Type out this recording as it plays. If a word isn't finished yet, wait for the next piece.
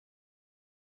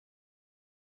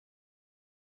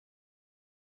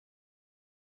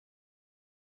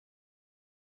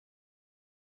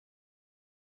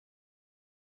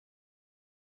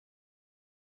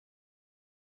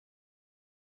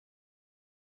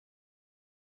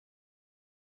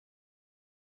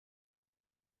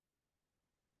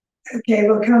Okay,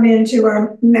 we'll come into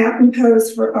our mountain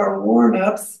pose for our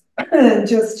warm-ups and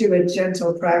just do a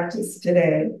gentle practice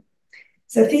today.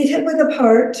 So feet hip width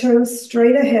apart, toes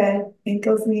straight ahead,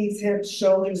 ankles, knees, hips,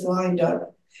 shoulders lined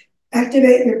up.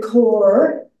 Activate your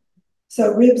core.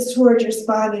 So ribs towards your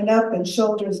spine and up and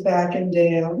shoulders back and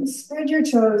down. Spread your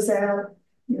toes out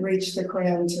and reach the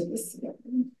crown to the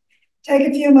ceiling. Take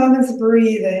a few moments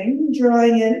breathing,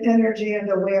 drawing in energy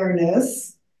and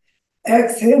awareness.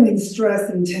 Exhaling stress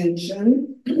and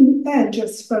tension, and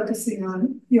just focusing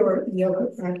on your yoga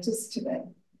practice today.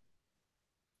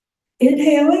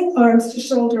 Inhaling, arms to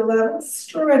shoulder level,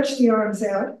 stretch the arms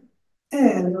out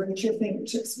and reach your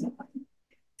fingertips wide.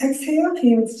 Exhale,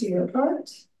 hands to your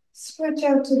heart, stretch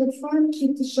out to the front,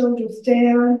 keep the shoulders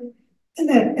down, and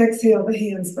then exhale the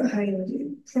hands behind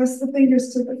you. Press the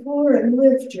fingers to the floor and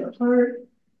lift your heart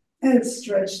and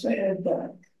stretch the head back.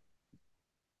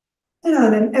 And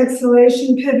on an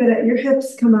exhalation, pivot at your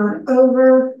hips, come on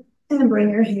over and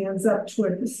bring your hands up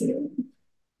toward the ceiling.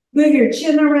 Move your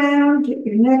chin around, get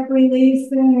your neck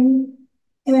releasing,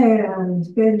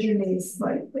 and bend your knees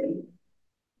slightly.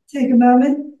 Take a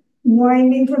moment,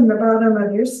 winding from the bottom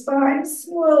of your spine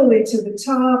slowly to the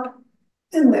top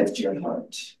and lift your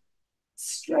heart.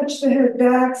 Stretch the head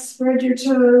back, spread your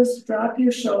toes, drop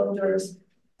your shoulders,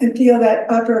 and feel that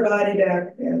upper body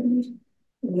back bend,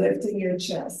 lifting your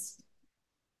chest.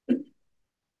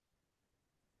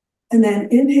 And then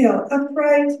inhale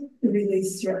upright,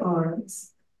 release your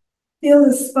arms. Feel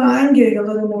the spine getting a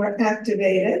little more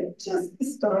activated. Just to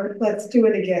start, let's do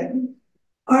it again.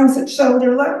 Arms at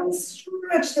shoulder level,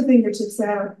 stretch the fingertips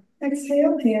out.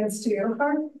 Exhale, hands to your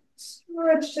heart,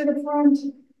 stretch to the front,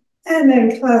 and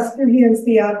then clasp your hands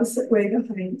the opposite way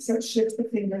behind. So shift the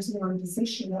fingers in one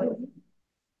position over.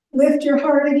 Lift your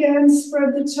heart again,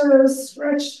 spread the toes,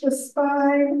 stretch the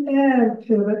spine, and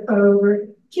pivot over.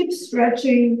 Keep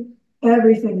stretching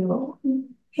everything along.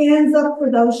 Hands up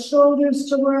for those shoulders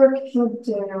to work, head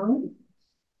down.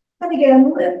 And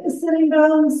again, lift the sitting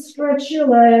bones, stretch your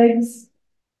legs.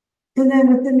 And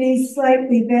then with the knees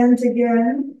slightly bent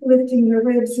again, lifting the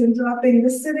ribs and dropping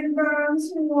the sitting bones,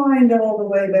 wind all the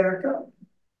way back up.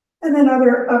 And then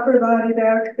other upper body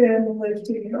back bend,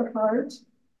 lifting your heart,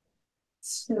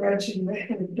 stretching the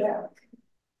head back.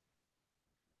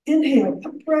 Inhale,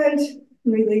 upright.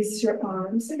 Release your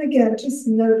arms. And again, just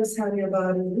notice how your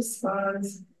body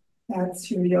responds.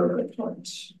 That's your yoga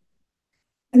touch.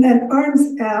 And then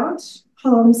arms out,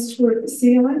 palms toward the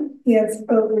ceiling, hands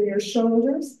over your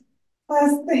shoulders.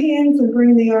 Clasp the hands and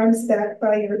bring the arms back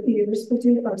by your ears. We'll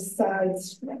do our side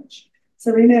stretch.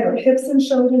 So remember, hips and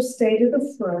shoulders stay to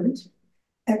the front.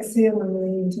 Exhale and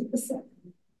lean to the side.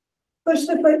 Push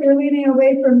the foot you're leaning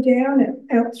away from down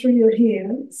and out through your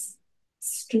hands.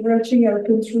 Stretching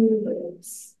open through the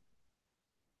ribs.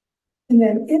 And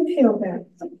then inhale back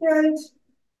upright.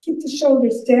 Keep the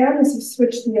shoulders down as you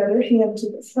switch the other hand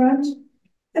to the front.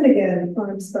 And again,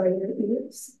 arms by your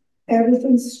ears.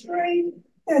 Everything straight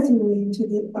as you lean to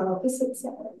the opposite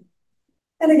side.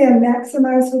 And again,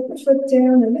 maximize with the foot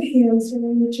down and the hands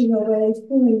reaching away,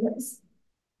 pulling those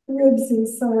ribs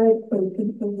inside,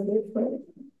 open a little further.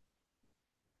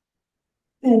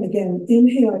 And again,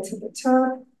 inhale to the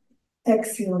top.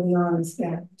 Exhale the arms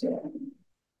back down.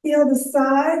 Feel the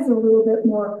sides a little bit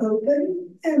more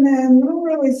open, and then we'll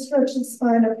really stretch the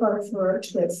spine apart for our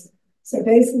twist. So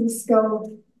base of the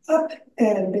skull up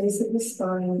and base of the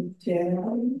spine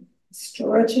down.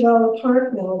 Stretch it all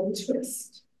apart, now we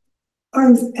twist.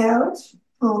 Arms out,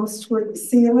 palms toward the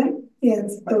ceiling,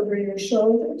 hands over your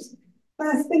shoulders.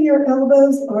 Clasping your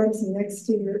elbows, arms next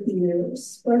to your ears.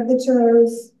 Spread the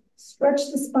toes, stretch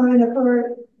the spine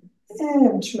apart,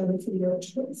 and turn for your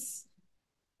twist.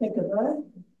 Take a breath.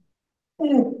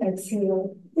 And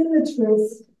exhale in the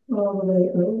twist all the way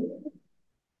over.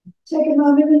 Take a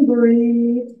moment and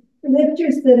breathe. Lift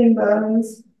your sitting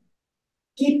bones.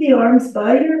 Keep the arms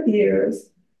by your ears.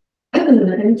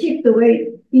 And keep the weight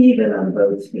even on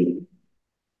both feet.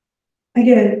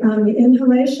 Again, on the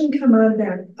inhalation, come on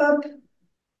back up.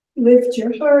 Lift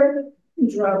your heart.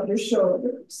 Drop your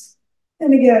shoulders.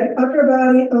 And again, upper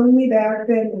body only back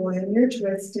bend when you're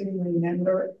twisting.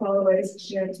 Remember, always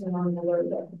gentle on the low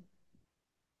back.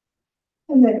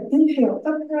 And then inhale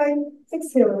upright,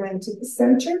 exhale around to the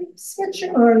center, switch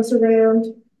your arms around,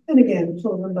 and again,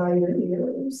 pull them by your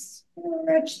ears.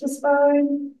 Stretch the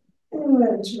spine, and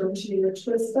then turn to your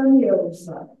twist on the other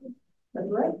side. All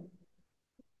right?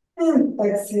 And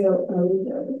exhale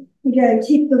over. Again,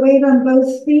 keep the weight on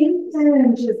both feet,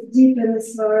 and just deepen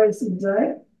as far as you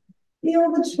like.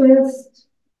 Feel the twist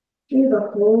through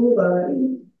the whole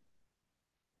body.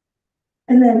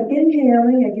 And then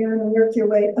inhaling, again, work your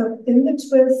way up in the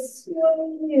twist,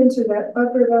 slowly into that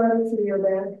upper body through your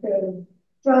back bend.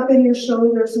 Dropping your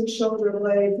shoulders and shoulder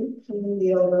blades and pulling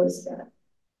the elbows back.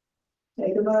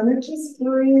 Take a moment, just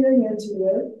breathing into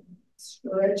it,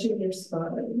 stretching your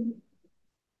spine.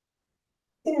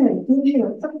 And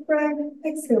inhale, upright,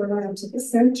 exhale around to the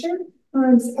center,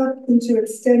 arms up into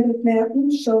extended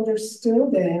mountain, shoulders still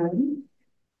down.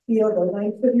 Feel the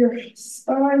length of your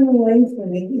spine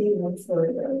lengthening even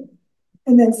further.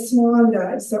 And then swan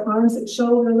dive, so arms at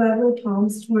shoulder level,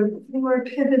 palms toward the floor,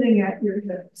 pivoting at your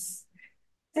hips.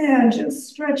 And just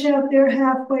stretch out there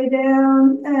halfway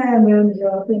down, and then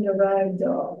drop into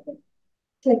ragdoll.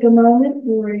 Take a moment,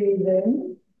 breathe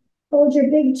in. Hold your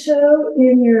big toe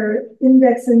in your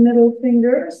index and middle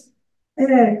fingers,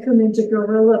 and come into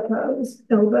gorilla pose.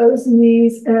 Elbows,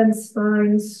 knees, and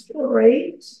spine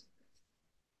straight.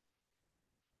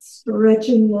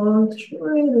 Stretching long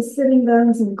through the sitting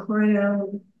bones and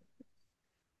crown.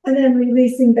 And then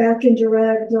releasing back into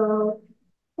ragdoll.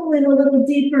 Pull in a little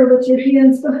deeper with your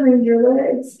hands behind your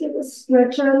legs. Give a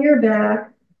stretch on your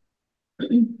back.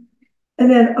 And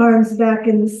then arms back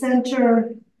in the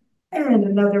center. And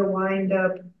another wind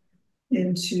up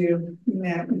into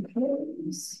mountain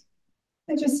pose.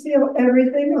 And just feel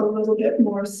everything a little bit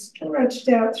more stretched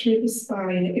out through the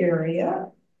spine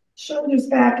area. Shoulders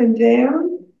back and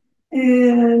down.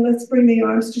 And let's bring the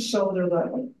arms to shoulder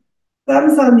level.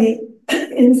 Thumbs on the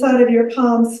inside of your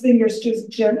palms, fingers just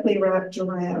gently wrapped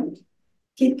around.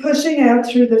 Keep pushing out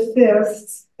through the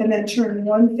fists and then turn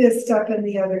one fist up and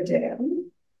the other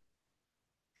down.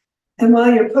 And while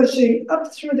you're pushing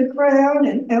up through the crown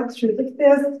and out through the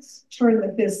fists, turn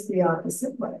the fists the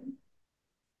opposite way.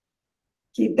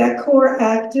 Keep that core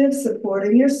active,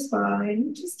 supporting your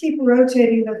spine. Just keep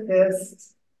rotating the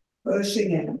fists,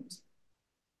 pushing out.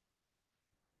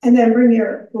 And then bring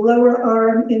your lower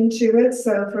arm into it.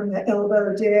 So from the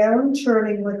elbow down,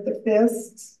 turning with the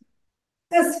fists.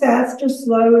 As fast or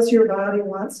slow as your body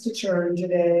wants to turn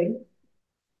today.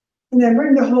 And then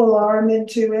bring the whole arm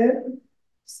into it.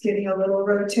 Just getting a little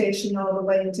rotation all the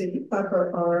way into the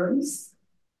upper arms.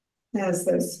 As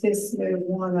those fists move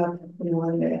one up and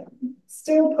one down.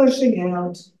 Still pushing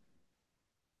out.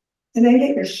 And then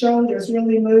get your shoulders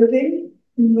really moving.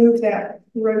 Move that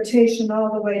rotation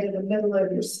all the way to the middle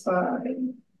of your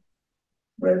spine.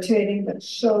 Rotating the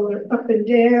shoulder up and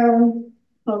down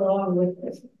along with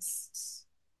the fists.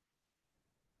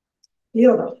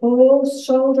 Feel the whole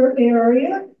shoulder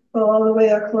area all the way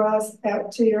across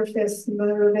out to your fists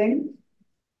moving.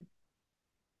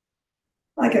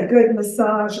 Like a good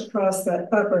massage across that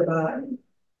upper body.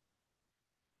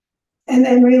 And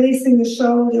then releasing the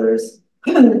shoulders,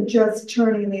 just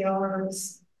turning the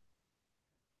arms.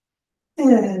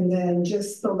 And then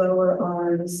just the lower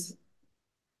arms.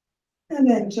 And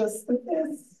then just the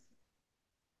fists.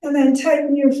 And then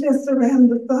tighten your fists around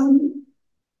the thumb.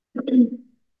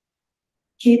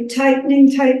 Keep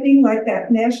tightening like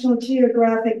that National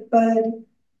Geographic bud.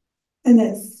 And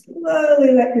then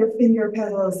slowly let your finger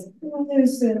petals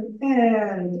loosen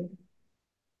and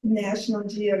National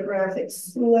Geographic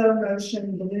slow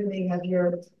motion blooming of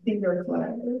your finger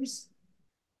flowers.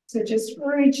 So just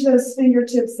reach those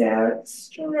fingertips out,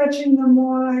 stretching them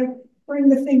wide. Bring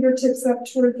the fingertips up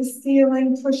toward the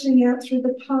ceiling, pushing out through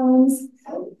the palms,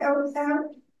 out, out,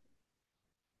 out.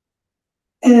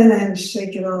 And then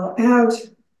shake it all out,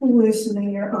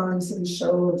 loosening your arms and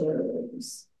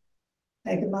shoulders.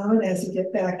 Take a moment as you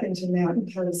get back into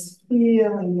mountain pose,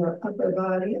 feeling your upper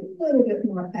body a little bit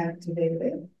more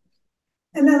activated.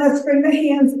 And then let's bring the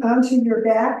hands onto your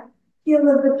back. Heel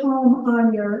of the palm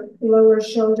on your lower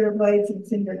shoulder blades and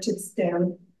fingertips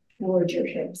down toward your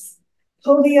hips.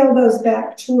 Pull the elbows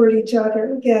back toward each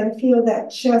other. Again, feel that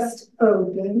chest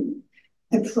open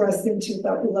and press into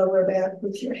the lower back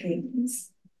with your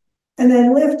hands. And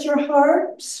then lift your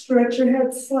heart, stretch your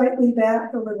head slightly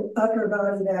back, a little upper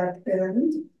body back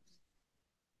bend.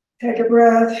 Take a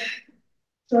breath,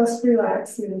 just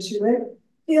relax into it.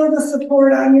 Feel the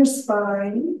support on your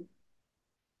spine.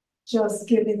 Just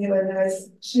giving you a nice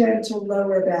gentle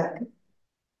lower back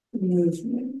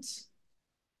movement.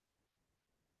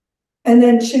 And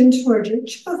then chin toward your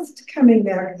chest, coming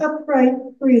back upright,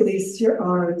 release your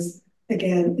arms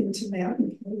again into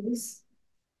mountain pose.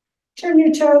 Turn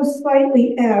your toes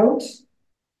slightly out.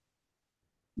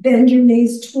 Bend your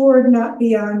knees toward, not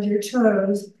beyond your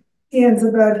toes, hands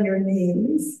above your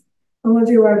knees. And we'll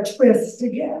do our twist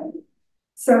again.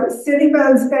 So sitting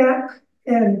bones back,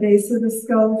 and base of the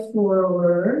skull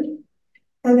forward.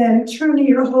 And then turning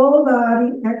your whole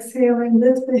body, exhaling,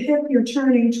 lift the hip you're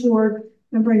turning toward,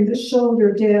 And bring the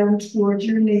shoulder down towards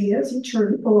your knee as you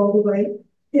turn all the way,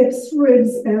 hips,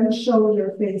 ribs, and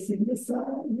shoulder facing the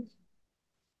side.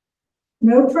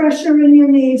 No pressure in your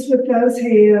knees with those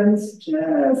hands,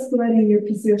 just letting your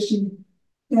position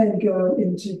and go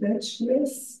into that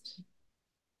twist.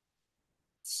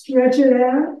 Stretch it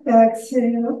out,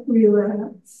 exhale,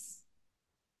 relax.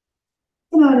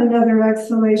 And on another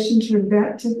exhalation, turn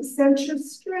back to the center,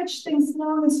 stretch things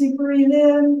long as you breathe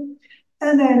in,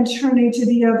 and then turning to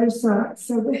the other side.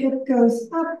 So the hip goes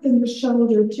up and the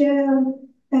shoulder down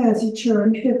as you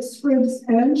turn hips, ribs,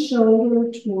 and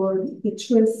shoulder toward the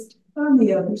twist on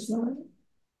the other side.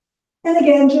 And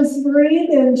again, just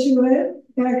breathe into it,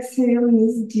 exhaling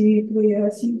as deeply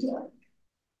as you do.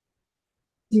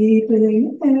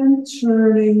 Deepening and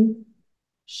turning,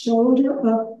 shoulder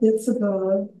up, bits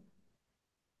above.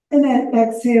 And then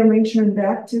exhaling, turn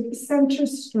back to the center,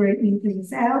 straightening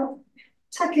things out.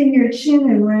 Tucking your chin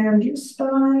and round your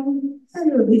spine.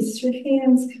 And release your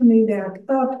hands, coming back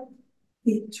up,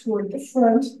 feet toward the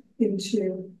front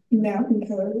into mountain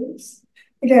pose.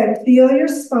 Again, feel your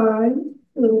spine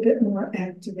a little bit more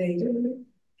activated.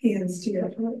 Hands to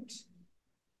your heart.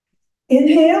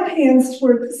 Inhale, hands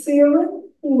toward the ceiling.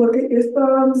 Look at your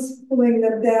thumbs, pulling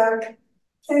them back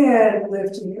and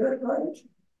lifting your heart.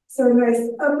 So nice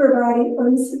upper body,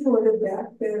 unsupported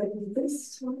back bend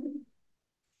this time.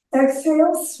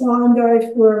 Exhale, swan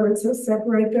dive forward. So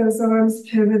separate those arms,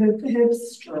 pivot at the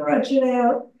hips, stretch it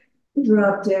out,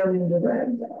 drop down into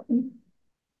ragdoll.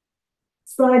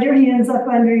 Slide your hands up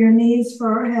under your knees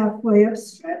for a halfway up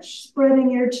stretch,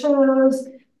 spreading your toes,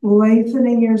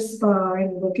 lengthening your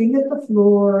spine, looking at the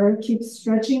floor. Keep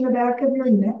stretching the back of your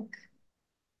neck.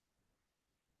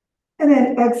 And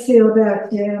then exhale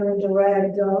back down into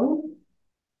ragdoll.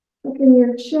 Tucking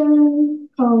your chin,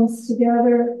 palms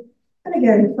together. And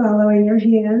again, following your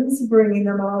hands, bringing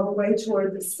them all the way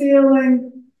toward the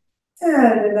ceiling.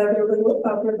 And another little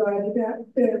upper body back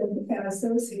bend as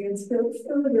those hands go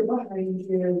further behind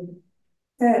you.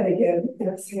 And again,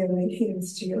 exhaling,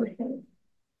 hands to your head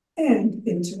and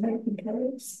into mountain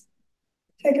pose.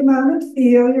 Take a moment,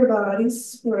 feel your body,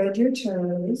 spread your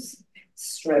toes,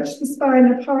 stretch the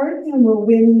spine apart, and we'll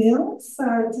windmill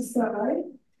side to side.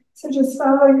 So just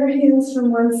follow your hands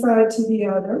from one side to the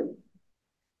other.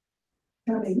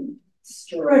 Coming,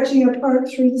 stretching apart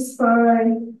through the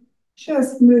spine,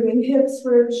 just moving hips,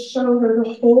 ribs, shoulder,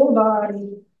 the whole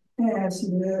body as you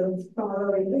move,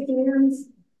 following the hands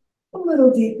a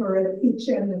little deeper at each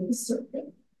end of the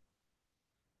circuit.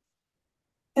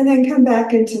 And then come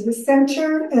back into the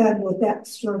center, and with that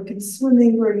stroke and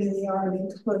swimming, bringing the arm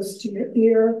in close to your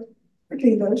ear,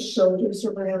 bringing those shoulders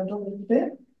around a little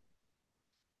bit.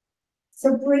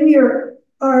 So bring your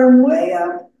arm way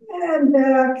up and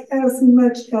back as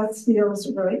much as feels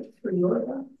right for your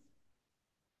body.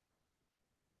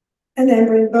 And then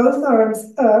bring both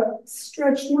arms up,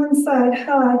 stretch one side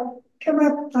high, come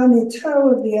up on the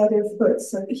toe of the other foot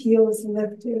so the heel is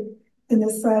lifted. And the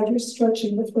side you're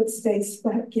stretching, the foot stays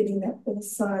flat, getting that full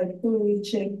side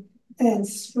reaching and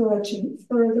stretching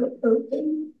further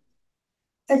open.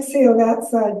 Exhale that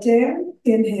side down,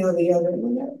 inhale the other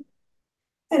one up.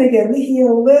 And again, the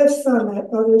heel lifts on that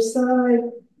other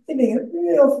side, giving it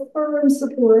real firm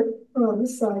support on the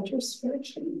side you're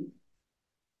stretching.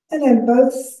 And then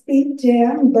both feet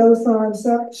down, both arms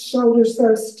up, shoulders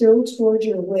though still toward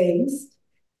your waist.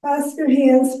 Clasp your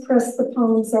hands, press the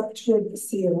palms up toward the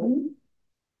ceiling.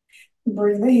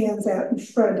 Bring the hands out in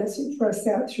front as you press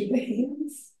out through the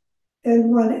hands. Then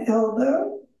one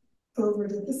elbow over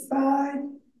to the side,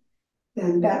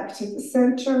 then back to the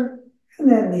center, and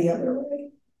then the other way.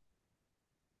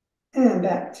 And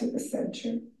back to the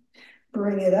center.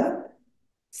 Bring it up,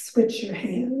 switch your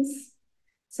hands.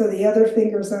 So the other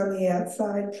finger's on the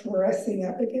outside, pressing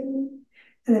up again,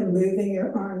 and then moving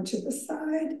your arm to the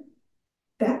side,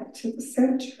 back to the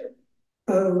center,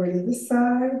 over to the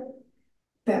side,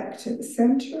 back to the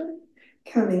center,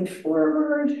 coming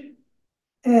forward,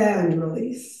 and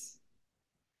release.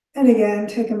 And again,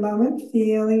 take a moment,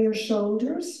 feeling your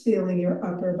shoulders, feeling your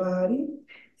upper body,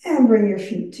 and bring your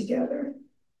feet together.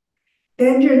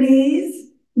 Bend your knees,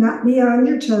 not beyond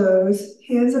your toes,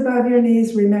 hands above your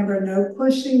knees. Remember, no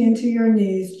pushing into your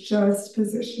knees, just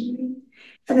positioning.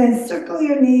 And then circle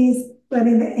your knees,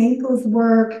 letting the ankles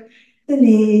work, the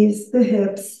knees, the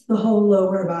hips, the whole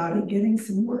lower body, getting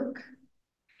some work.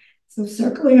 So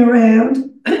circling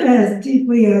around as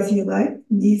deeply as you like,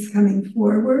 knees coming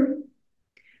forward,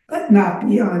 but not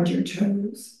beyond your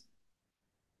toes.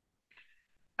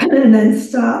 And then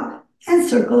stop and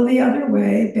circle the other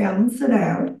way, balance it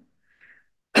out.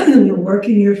 You're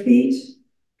working your feet,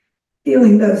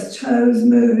 feeling those toes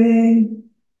moving,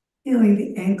 Feeling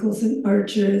the ankles and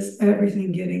arches,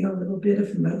 everything getting a little bit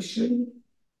of motion.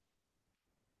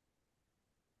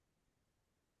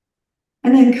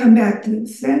 And then come back to the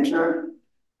center.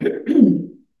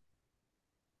 And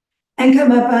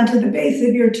come up onto the base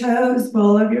of your toes,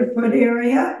 ball of your foot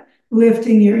area,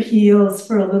 lifting your heels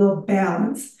for a little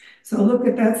balance. So look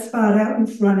at that spot out in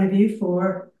front of you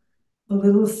for a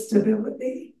little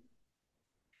stability.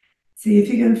 See if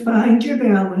you can find your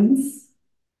balance.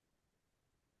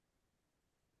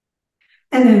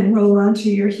 And then roll onto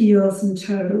your heels and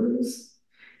toes.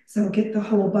 So get the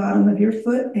whole bottom of your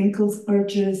foot, ankles,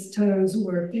 arches, toes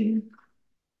working.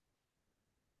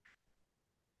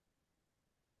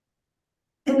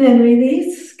 And then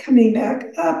release, coming back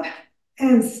up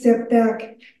and step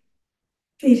back,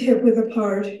 feet hip width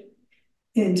apart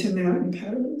into mountain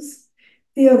pose.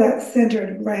 Feel that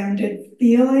centered, grounded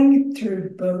feeling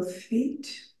through both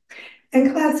feet.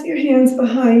 And clasp your hands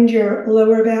behind your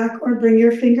lower back or bring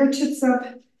your fingertips up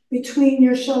between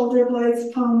your shoulder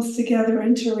blades, palms together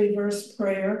into reverse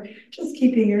prayer, just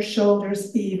keeping your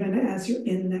shoulders even as you're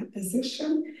in that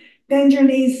position. Bend your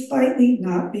knees slightly,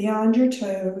 not beyond your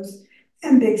toes,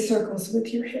 and big circles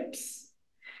with your hips.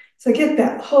 So get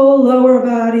that whole lower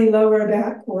body, lower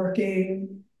back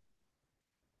working,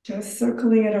 just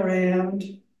circling it around.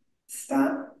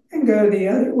 Stop and go the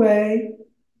other way,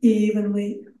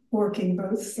 evenly working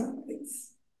both sides.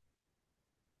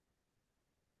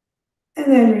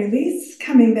 And then release,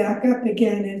 coming back up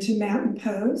again into mountain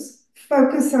pose.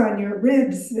 Focus on your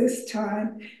ribs this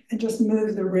time and just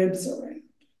move the ribs around.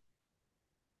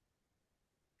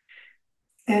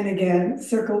 And again,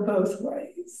 circle both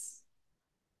ways.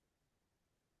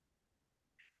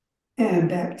 And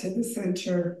back to the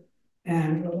center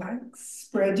and relax.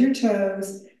 Spread your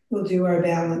toes. We'll do our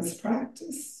balance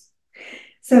practice.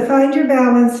 So find your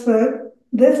balance foot,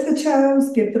 lift the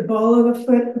toes, get the ball of the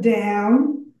foot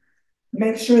down.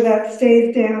 Make sure that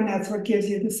stays down. That's what gives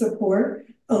you the support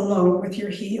along with your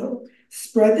heel.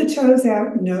 Spread the toes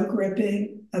out, no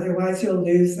gripping, otherwise you'll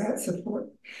lose that support.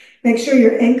 Make sure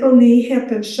your ankle, knee,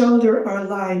 hip, and shoulder are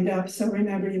lined up. So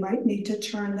remember, you might need to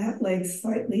turn that leg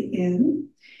slightly in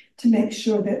to make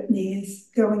sure that knee is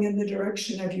going in the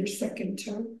direction of your second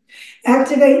toe.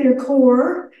 Activate your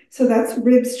core. So that's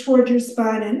ribs toward your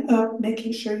spine and up,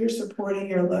 making sure you're supporting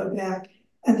your low back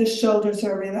and the shoulders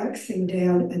are relaxing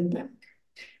down and back.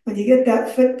 When you get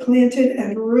that foot planted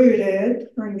and rooted,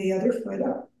 bring the other foot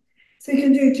up. So you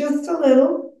can do just a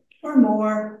little or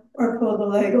more, or pull the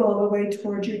leg all the way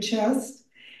toward your chest.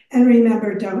 And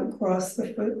remember, don't cross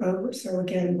the foot over. So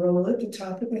again, roll at the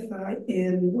top of the thigh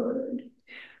inward.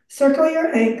 Circle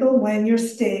your ankle when you're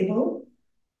stable,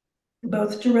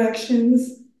 both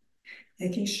directions,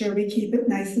 making sure we keep it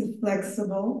nice and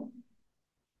flexible.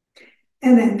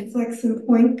 And then flex and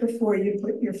point before you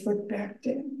put your foot back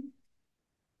down.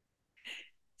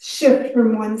 Shift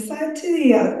from one side to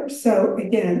the other. So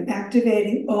again,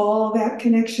 activating all that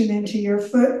connection into your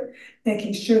foot,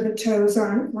 making sure the toes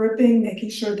aren't gripping,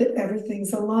 making sure that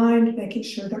everything's aligned, making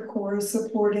sure the core is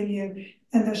supporting you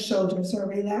and the shoulders are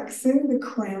relaxing, the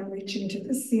crown reaching to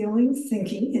the ceiling,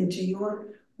 sinking into your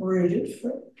rooted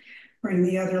foot. Bring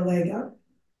the other leg up.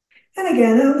 And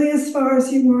again, only as far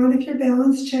as you want. If you're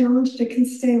balance challenged, it can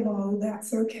stay low,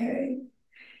 that's okay.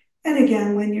 And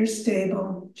again, when you're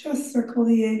stable, just circle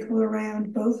the ankle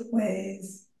around both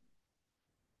ways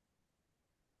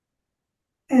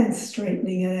and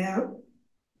straightening it out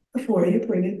before you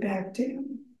bring it back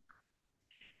down.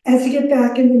 As you get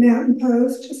back into mountain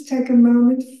pose, just take a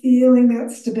moment feeling that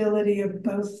stability of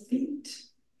both feet.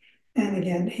 And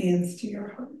again, hands to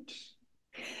your heart.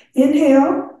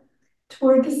 Inhale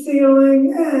toward the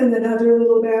ceiling and another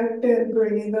little back bend,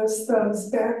 bringing those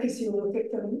thumbs back as you look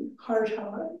at them heart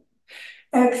high.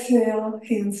 Exhale,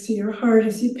 hands to your heart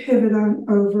as you pivot on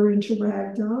over into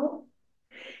ragdoll.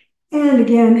 And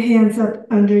again, hands up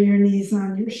under your knees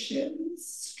on your shins.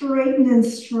 Straighten and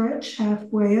stretch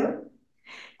halfway up.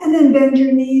 And then bend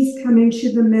your knees coming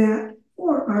to the mat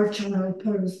or our child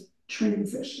pose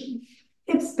transition.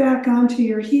 Hips back onto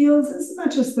your heels as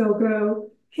much as they'll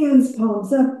go. Hands,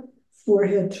 palms up,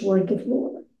 forehead toward the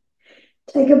floor.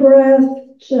 Take a breath,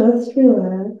 just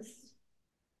relax.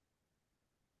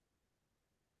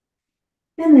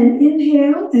 And then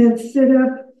inhale and sit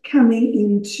up, coming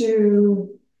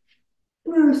into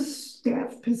our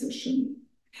staff position.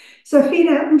 So feet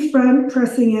out in front,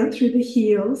 pressing out through the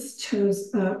heels, toes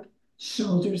up,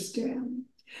 shoulders down.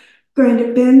 Going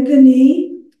to bend the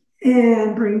knee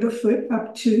and bring the foot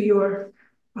up to your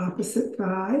opposite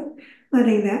thigh,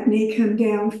 letting that knee come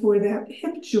down for that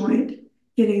hip joint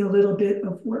getting a little bit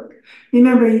of work.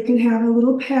 Remember, you can have a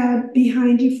little pad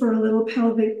behind you for a little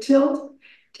pelvic tilt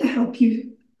to help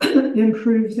you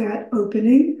improve that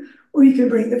opening, or you can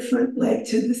bring the front leg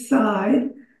to the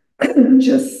side,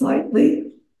 just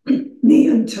slightly, knee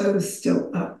and toes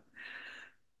still up.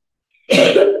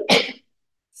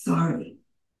 Sorry.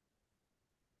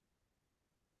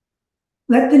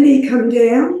 Let the knee come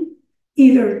down,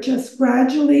 either just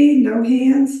gradually, no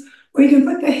hands, or you can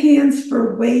put the hands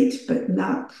for weight, but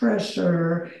not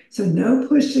pressure. So no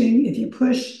pushing. If you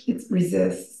push, it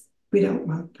resists. We don't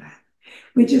want that.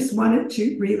 We just want it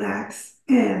to relax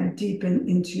and deepen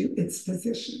into its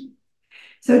position.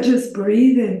 So just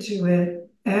breathe into it,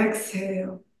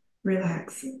 exhale,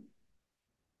 relaxing.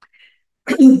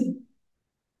 And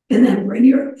then bring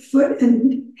your foot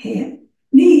and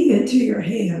knee into your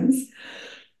hands.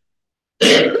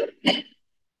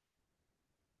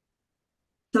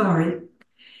 Sorry.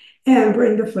 And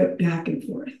bring the foot back and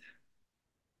forth.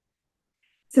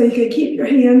 So you can keep your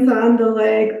hands on the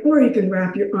leg, or you can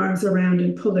wrap your arms around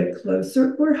and pull it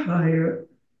closer or higher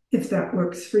if that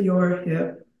works for your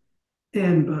hip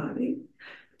and body.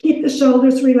 Keep the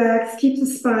shoulders relaxed, keep the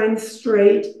spine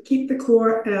straight, keep the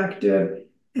core active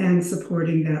and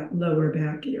supporting that lower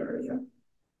back area.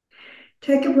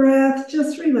 Take a breath,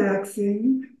 just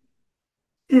relaxing,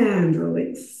 and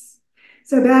release.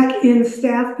 So back in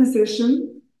staff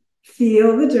position,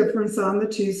 feel the difference on the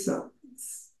two sides.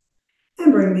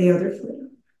 And bring the other foot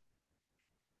up.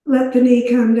 Let the knee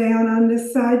come down on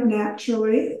this side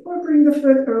naturally, or bring the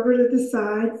foot over to the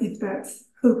side if that's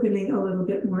opening a little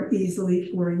bit more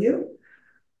easily for you,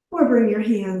 or bring your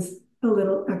hands a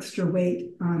little extra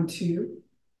weight onto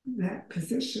that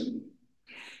position.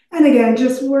 And again,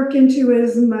 just work into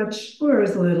as much or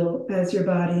as little as your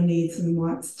body needs and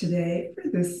wants today for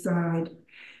this side.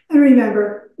 And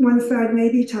remember, one side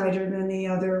may be tighter than the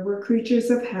other. We're creatures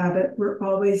of habit. We're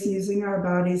always using our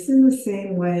bodies in the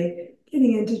same way,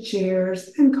 getting into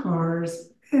chairs and cars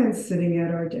and sitting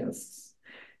at our desks.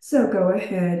 So go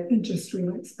ahead and just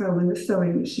relax. Oh, and the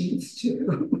sewing machines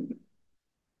too.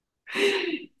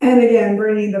 And again,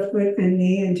 bringing the foot and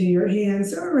knee into your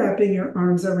hands or wrapping your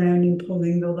arms around and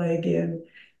pulling the leg in.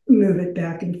 Move it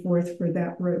back and forth for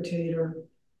that rotator.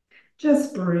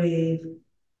 Just breathe,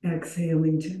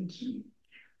 exhaling tension.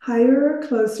 Higher or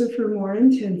closer for more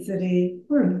intensity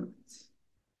or not.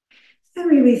 And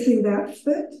releasing that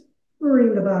foot,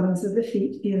 bring the bottoms of the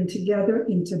feet in together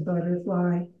into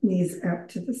butterfly, knees up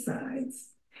to the sides.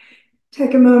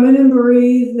 Take a moment and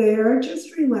breathe there,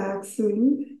 just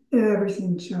relaxing,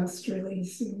 everything just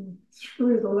releasing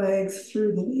through the legs,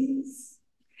 through the knees.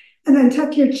 And then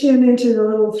tuck your chin into the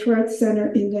little throat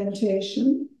center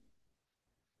indentation.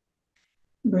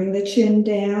 Bring the chin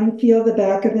down, feel the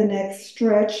back of the neck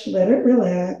stretch, let it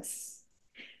relax.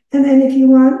 And then if you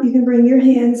want, you can bring your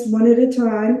hands one at a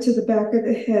time to the back of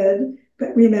the head,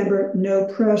 but remember, no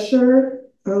pressure,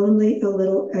 only a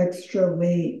little extra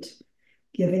weight,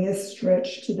 giving a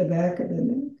stretch to the back of the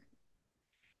neck.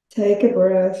 Take a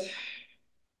breath,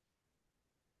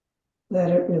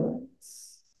 let it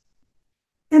relax.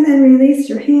 And then release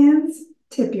your hands,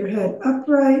 tip your head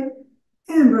upright,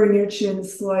 and bring your chin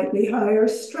slightly higher.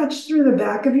 Stretch through the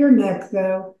back of your neck,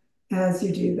 though. As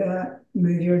you do that,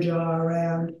 move your jaw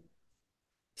around.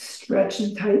 Stretch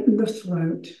and tighten the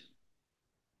throat.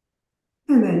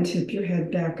 And then tip your head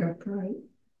back upright.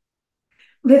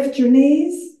 Lift your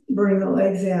knees, bring the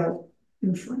legs out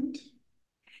in front.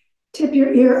 Tip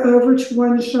your ear over to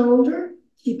one shoulder,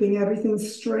 keeping everything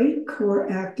straight,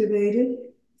 core activated,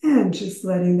 and just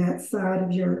letting that side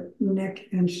of your neck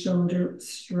and shoulder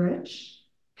stretch.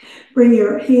 Bring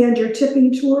your hand you're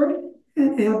tipping toward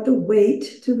and add the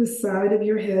weight to the side of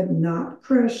your head, not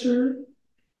pressure,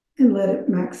 and let it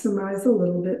maximize a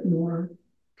little bit more.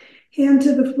 Hand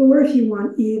to the floor if you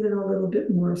want even a little bit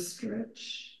more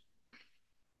stretch.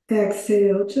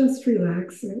 Exhale, just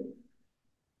relax it.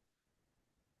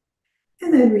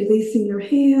 And then releasing your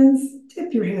hands,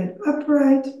 tip your head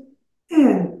upright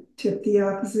and tip the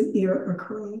opposite ear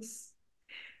across.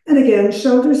 And again,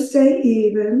 shoulders stay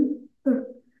even, the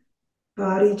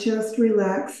body just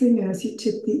relaxing as you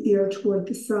tip the ear toward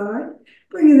the side,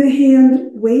 bringing the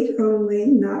hand weight only,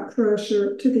 not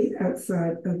pressure, to the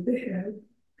outside of the head.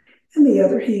 And the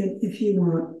other hand, if you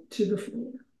want, to the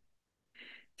floor.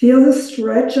 Feel the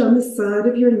stretch on the side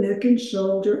of your neck and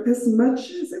shoulder as much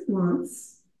as it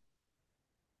wants.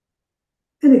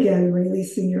 And again,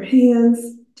 releasing your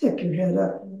hands, tip your head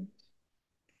up.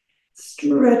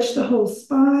 Stretch the whole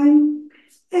spine,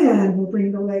 and we'll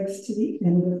bring the legs to the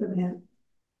end of the mat.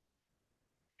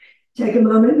 Take a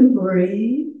moment and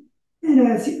breathe. And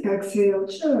as you exhale,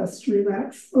 just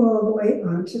relax all the way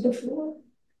onto the floor.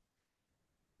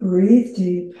 Breathe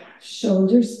deep,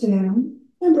 shoulders down,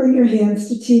 and bring your hands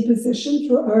to T position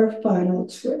for our final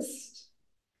twist.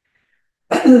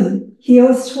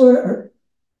 Heels toward, or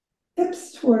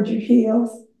hips toward your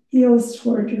heels, heels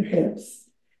toward your hips.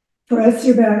 Press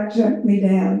your back gently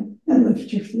down and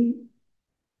lift your feet.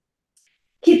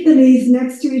 Keep the knees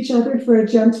next to each other for a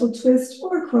gentle twist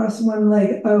or cross one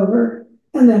leg over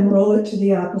and then roll it to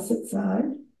the opposite side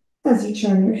as you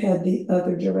turn your head the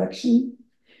other direction.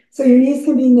 So your knees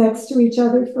can be next to each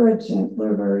other for a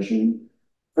gentler version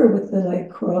or with the leg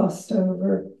crossed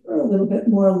over for a little bit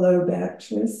more low back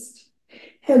twist.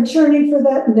 Head turning for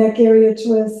that neck area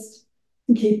twist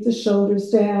and keep the shoulders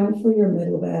down for your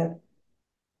middle back.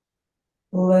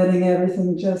 Letting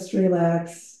everything just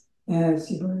relax as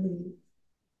you breathe.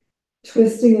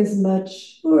 Twisting as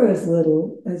much or as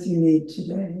little as you need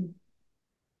today.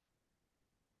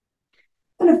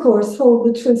 And of course, hold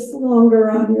the twist longer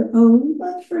on your own,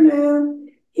 but for now,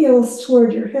 heels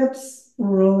toward your hips,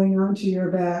 rolling onto your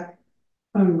back,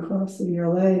 uncrossing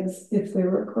your legs if they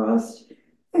were crossed,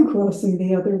 and crossing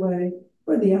the other way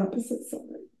for the opposite side.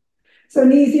 So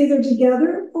knees either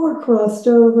together or crossed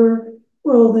over.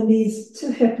 Roll the knees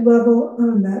to hip level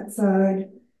on that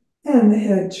side and the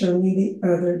head turning the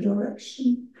other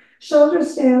direction.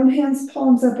 Shoulders down, hands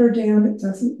palms up or down, it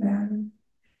doesn't matter.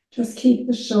 Just keep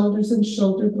the shoulders and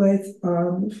shoulder blades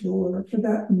on the floor for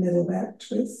that middle back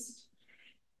twist.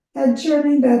 Head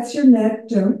turning, that's your neck.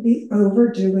 Don't be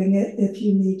overdoing it if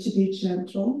you need to be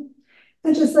gentle.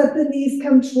 And just let the knees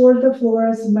come toward the floor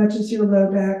as much as your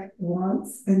low back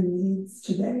wants and needs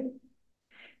today.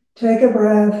 Take a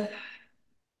breath.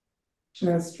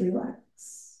 Just relax.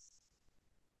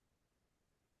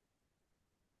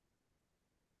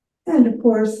 And of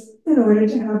course, in order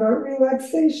to have our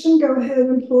relaxation, go ahead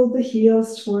and pull the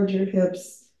heels toward your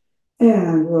hips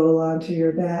and roll onto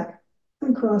your back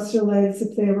and cross your legs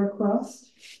if they were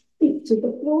crossed. Feet to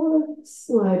the floor,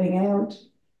 sliding out,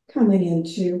 coming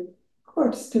into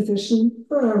corpse position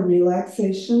for our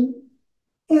relaxation.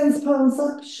 Hands palms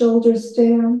up, shoulders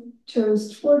down,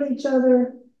 toes toward each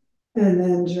other, and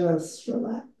then just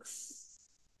relax.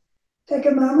 Take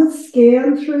a moment,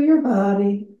 scan through your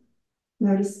body.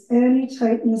 Notice any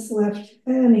tightness left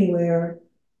anywhere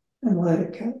and let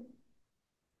it go.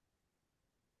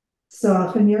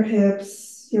 Soften your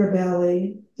hips, your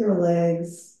belly, your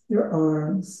legs, your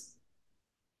arms,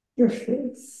 your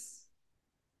face.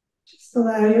 Just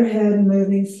allow your head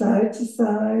moving side to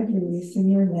side, releasing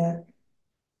your neck.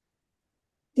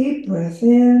 Deep breath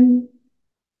in,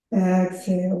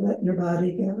 exhale, let your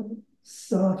body go,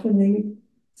 softening,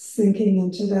 sinking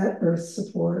into that earth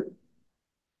support,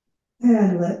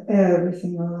 and let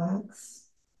everything relax.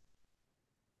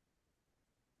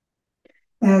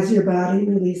 As your body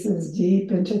releases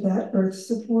deep into that earth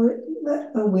support,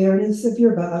 let awareness of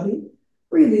your body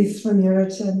release from your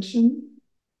attention.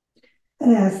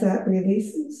 And as that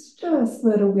releases, just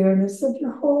let awareness of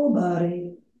your whole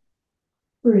body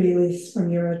release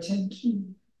from your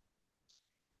attention.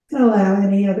 And allow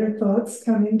any other thoughts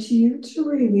coming to you to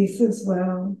release as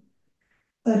well,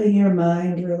 letting your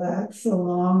mind relax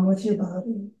along with your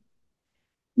body.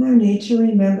 No need to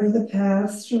remember the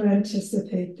past or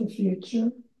anticipate the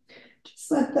future.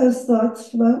 Just let those thoughts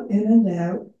flow in and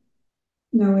out,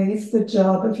 knowing it's the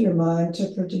job of your mind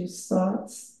to produce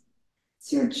thoughts.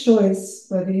 It's your choice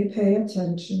whether you pay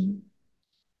attention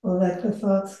or let the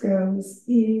thoughts go as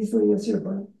easily as your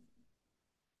breath,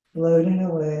 floating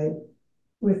away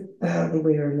without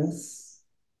awareness.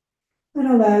 And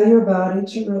allow your body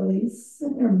to release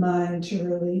and your mind to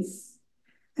release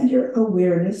and your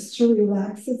awareness to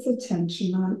relax its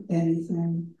attention on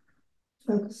anything,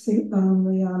 focusing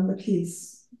only on the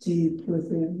peace deep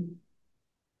within.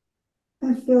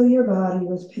 And fill your body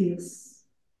with peace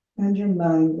and your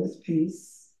mind with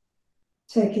peace,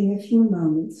 taking a few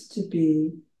moments to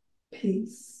be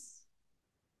peace.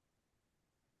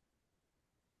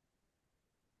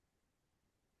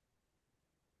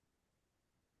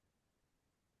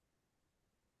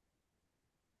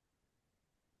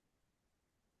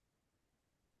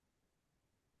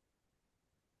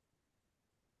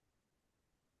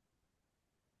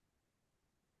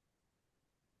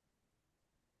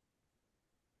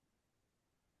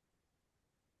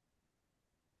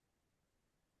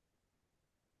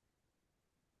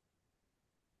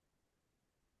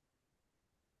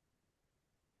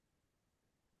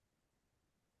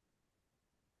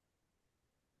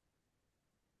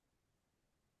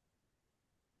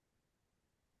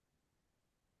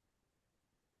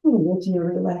 And if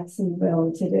you're relaxing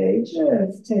well today,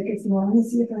 just take as long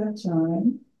as you have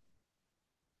time.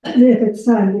 And if it's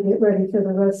time to get ready for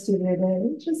the rest of your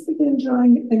day, just begin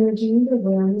drawing energy and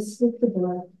awareness with the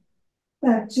breath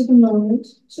back to the moment,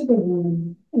 to the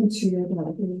room, and to your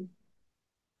body.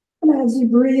 And as you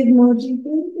breathe more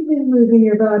deeply, begin moving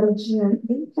your body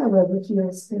gently, however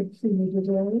feels good for you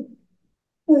today.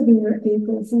 Moving your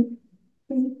ankles and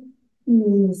feet,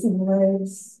 knees and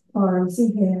legs, arms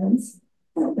and hands,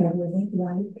 however they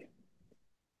like.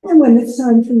 And when it's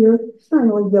time for your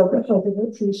final yoga hug of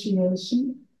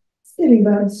appreciation, sitting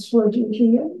bones toward your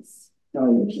heels, draw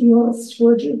your heels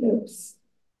toward your hips,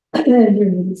 and your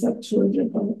knees up toward your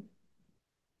butt.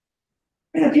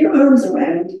 Wrap your arms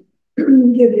around.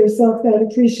 Give yourself that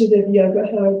appreciative yoga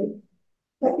hug.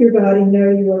 Let your body know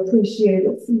you appreciate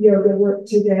its yoga work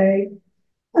today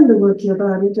and the work your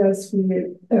body does for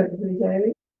you every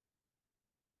day.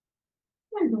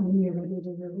 And when you're ready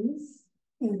to release,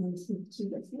 and then feet to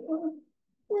the floor,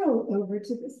 roll over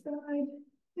to the side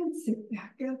and sit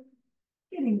back up,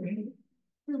 getting ready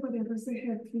for whatever's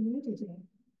ahead for you today.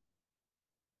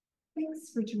 Thanks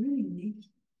for joining me.